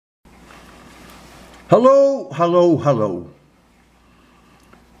Hello, hello, hello.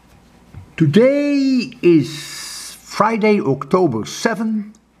 Today is Friday, October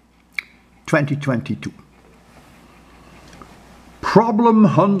 7, 2022. Problem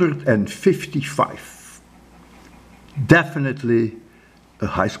 155. Definitely a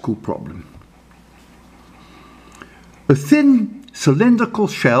high school problem. A thin cylindrical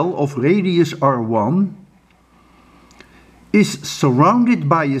shell of radius R1 is surrounded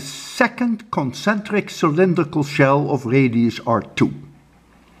by a second concentric cylindrical shell of radius R2.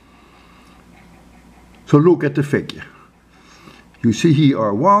 So look at the figure. You see here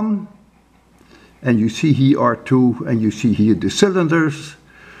R1, and you see here R2, and you see here the cylinders.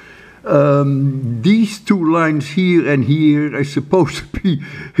 These two lines here and here are supposed to be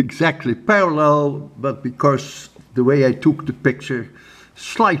exactly parallel, but because the way I took the picture,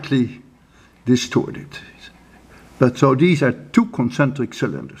 slightly distorted. But so these are two concentric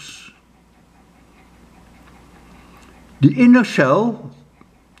cylinders. The inner shell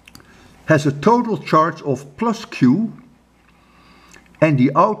has a total charge of plus Q and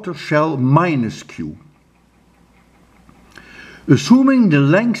the outer shell minus Q. Assuming the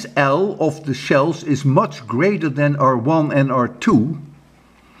length L of the shells is much greater than R1 and R2,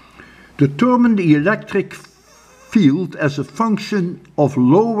 determine the electric field as a function of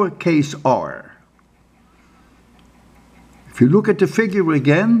lowercase r. If you look at the figure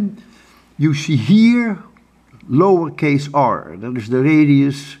again, you see here lowercase r. That is the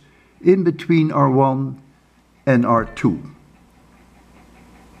radius in between R1 and R2.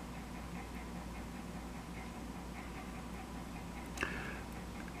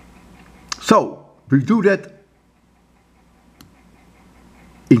 So, we do that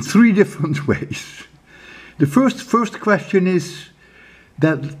in three different ways. The first question is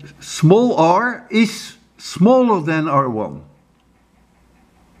that small r is smaller than R1,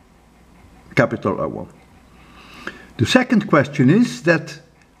 capital R1. The second question is that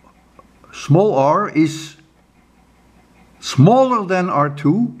small r is smaller than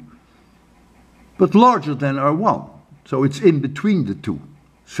R2, but larger than R1. So it's in between the two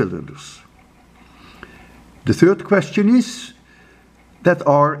cylinders. The third question is that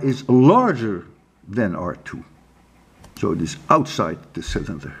R is larger than R2. So it is outside the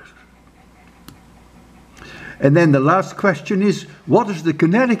cylinder. And then the last question is, what is the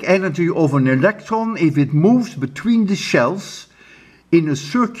kinetic energy of an electron if it moves between the shells in a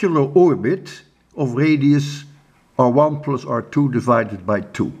circular orbit of radius R1 plus R2 divided by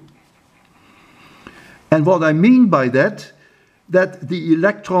 2? And what I mean by that the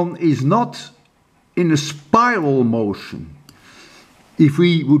electron is not in a spiral motion. If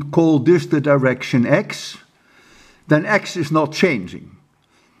we would call this the direction x, then x is not changing.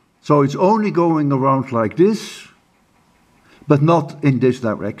 So it's only going around like this, but not in this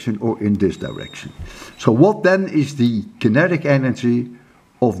direction or in this direction. So what then is the kinetic energy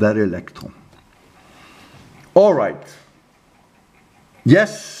of that electron? All right.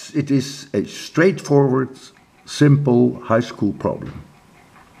 Yes, it is a straightforward, simple high school problem.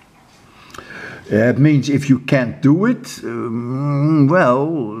 It means if you can't do it,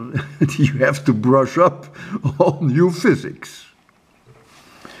 well, you have to brush up on your physics.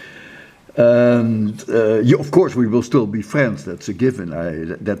 And of course we will still be friends, that's a given.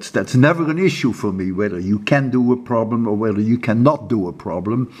 That's never an issue for me, whether you can do a problem or whether you cannot do a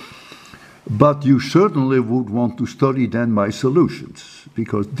problem. But you certainly would want to study then my solutions,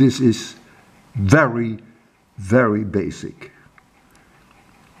 because this is very, very basic.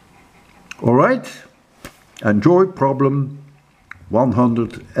 All right, enjoy problem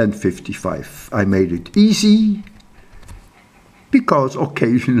 155. I made it easy, because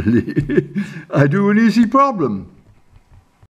occasionally I do an easy problem.